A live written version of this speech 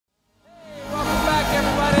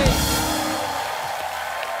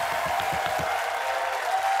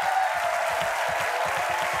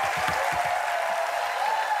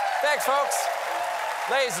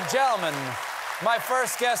My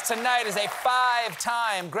first guest tonight is a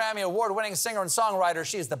 5-time Grammy Award-winning singer and songwriter.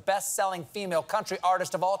 She is the best-selling female country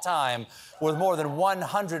artist of all time, with more than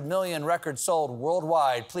 100 million records sold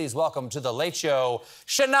worldwide. Please welcome to The Late Show,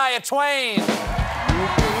 Shania Twain.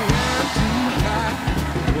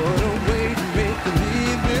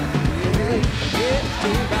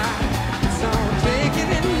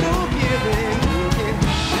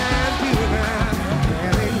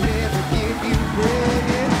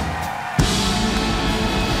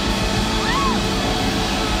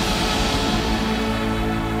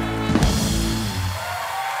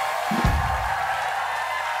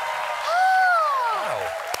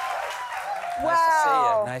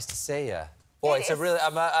 Nice to see you. Boy, it's a really,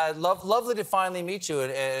 lovely to finally meet you and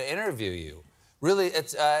interview you. Really,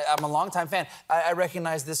 it's, I'm a longtime fan. I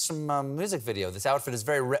recognize this from a music video. This outfit is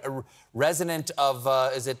very resonant of,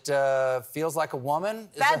 is it Feels Like a Woman?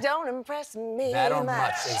 That don't impress me That don't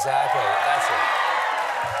much. Exactly, that's it.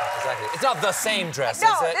 Exactly. It's not the same dress, no,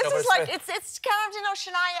 is it? This is like, it's kind of, you know,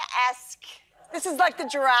 Shania-esque. This is like the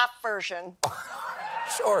giraffe version.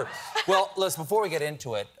 Sure. Well, listen, before we get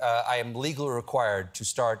into it, I am legally required to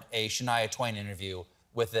start a Shania Twain interview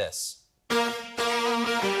with this.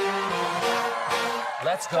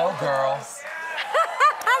 Let's go, girls.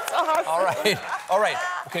 That's awesome. All right.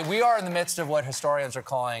 Okay, we are in the midst of what historians are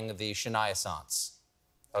calling the Shania-sance.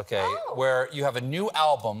 Okay, where you have a new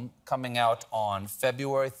album coming out on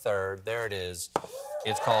February 3rd. There it is.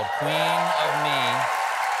 It's called Queen of Me.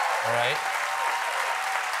 All right.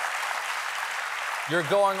 You're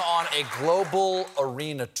going on a global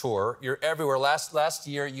arena tour. You're everywhere. Last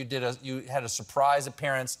year, you had a surprise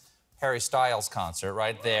appearance, Harry Styles concert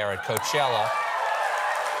right there at Coachella.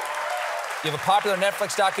 You have a popular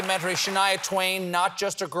Netflix documentary, Shania Twain, Not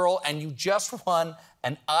Just a Girl, and you just won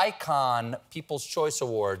an Icon People's Choice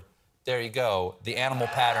Award. There you go. The animal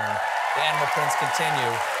pattern, the animal prints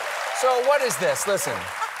continue. So what is this? Listen,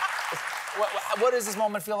 what does this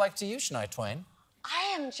moment feel like to you, Shania Twain?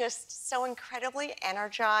 I am just so incredibly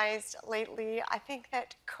energized lately. I think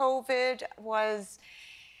that COVID was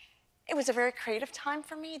a very creative time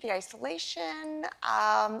for me, the isolation.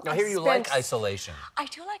 Now, here you like isolation. I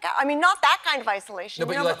do like, I mean, not that kind of isolation. No,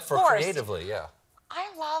 but you like for creatively, yeah.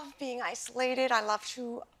 I love being isolated. I love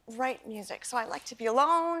to write music. So I like to be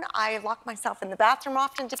alone. I lock myself in the bathroom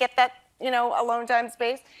often to get that, you know, alone time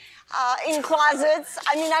space. In closets.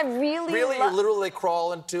 I mean, I really you literally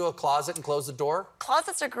crawl into a closet and close the door?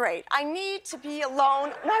 Closets are great. I need to be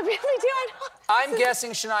alone. No, I really do. I know. I'm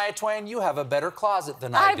guessing, Shania Twain, you have a better closet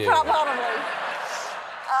than I do. Probably.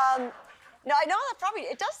 No, I know that probably,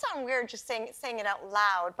 it does sound weird just saying it out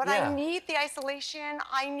loud, but yeah. I need the isolation.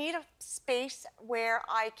 I need a space where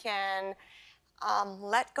I can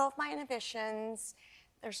let go of my inhibitions.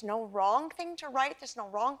 There's no wrong thing to write. There's no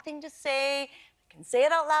wrong thing to say. I can say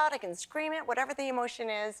it out loud, I can scream it, whatever the emotion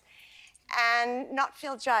is, and not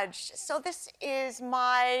feel judged. So this is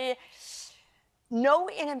my no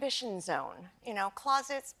inhibition zone. You know,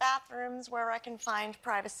 closets, bathrooms, where I can find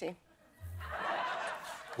privacy.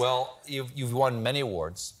 Well, you've won many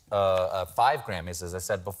awards, 5 Grammys, as I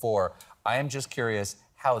said before. I am just curious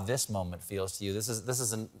how this moment feels to you. This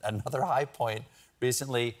is another high point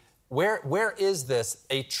recently. Where is this?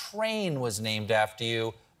 A train was named after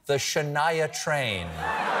you. The Shania Train.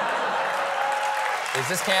 Is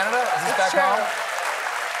this Canada? Is this back home?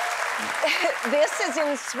 This is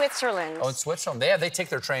in Switzerland. Oh, in Switzerland. They take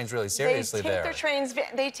their trains really seriously there.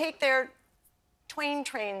 They take their Twain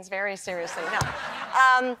trains very seriously. No.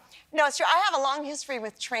 No, it's true. I have a long history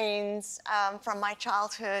with trains from my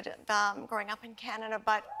childhood, growing up in Canada,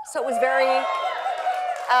 so it was very...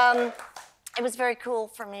 it was very cool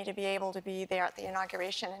for me to be able to be there at the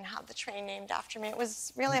inauguration and have the train named after me. It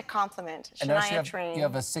was really a compliment, Shania Train. You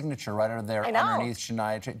have a signature right under there underneath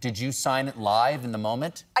Shania Train. Did you sign it live in the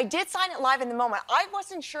moment? I did sign it live in the moment. I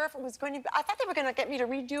wasn't sure if it was going to be, I thought they were going to get me to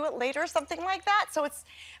redo it later or something like that.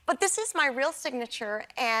 But this is my real signature,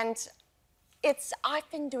 and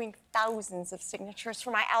I've been doing thousands of signatures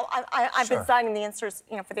for my album. I've been signing the inserts,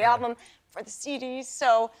 you know, for the album, for the CDs,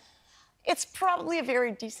 so. It's probably a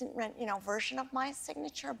very decent, you know, version of my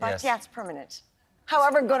signature, but yeah, it's permanent.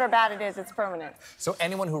 However good or bad it is, it's permanent. So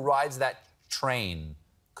anyone who rides that train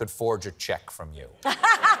could forge a check from you.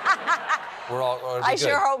 I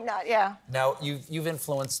sure hope not, yeah. Now, you've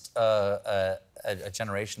influenced a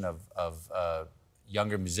generation of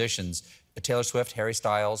younger musicians. Taylor Swift, Harry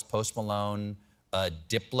Styles, Post Malone,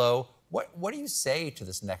 Diplo. What do you say to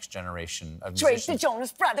this next generation of musicians? Drake, the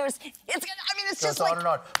Jonas Brothers. It's just like... on and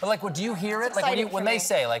on. But, like, do you hear it? Like, when they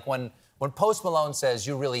say, like, when Post Malone says,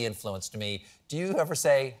 you really influenced me, do you ever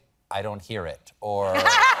say, I don't hear it? Or...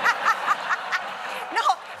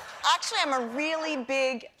 Actually, I'm a really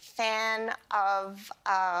big fan of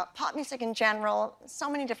pop music in general. So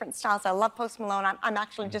many different styles. I love Post Malone. I'm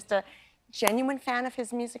actually just a genuine fan of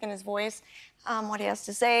his music and his voice, what he has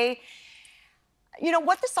to say. You know,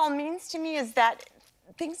 what this all means to me is that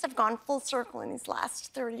things have gone full circle in these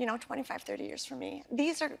last 25, 30 years for me.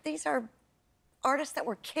 These are artists that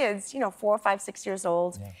were kids, 4, 5, 6 years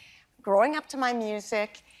old, growing up to my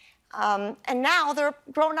music, and now they're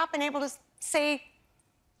grown up and able to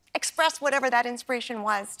express whatever that inspiration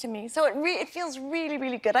was to me. So it feels really,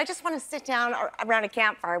 really good. I just want to sit down around a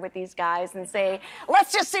campfire with these guys and say,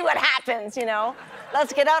 let's just see what happens,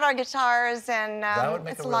 Let's get out our guitars and that would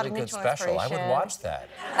make it's a lot really of good mutual special. I inspiration. would watch that.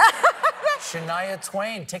 Shania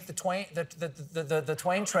Twain, take the Twain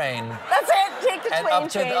train. That's it, take the Twain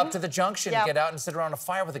train. Up to the junction, get out and sit around a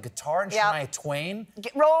fire with a guitar and Shania Twain.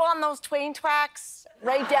 Roll on those Twain tracks,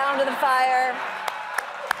 right down to the fire.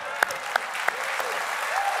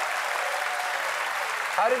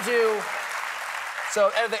 How did you...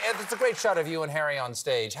 So, it's a great shot of you and Harry on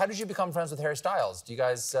stage. How did you become friends with Harry Styles? Do you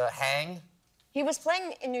guys hang? He was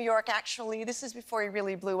playing in New York, actually. This is before he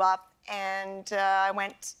really blew up. And I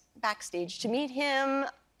went backstage to meet him.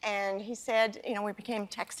 And he said, we became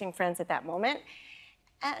texting friends at that moment.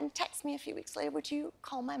 And texted me a few weeks later, would you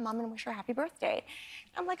call my mom and wish her happy birthday?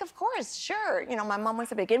 I'm like, of course, sure. My mom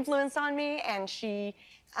was a big influence on me. And she,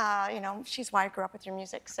 she's why I grew up with your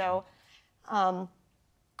music. So,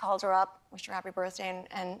 called her up, wished her happy birthday,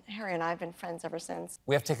 and Harry and I have been friends ever since.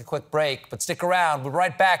 We have to take a quick break, but stick around. We'll be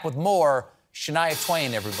right back with more Shania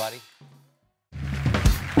Twain, everybody.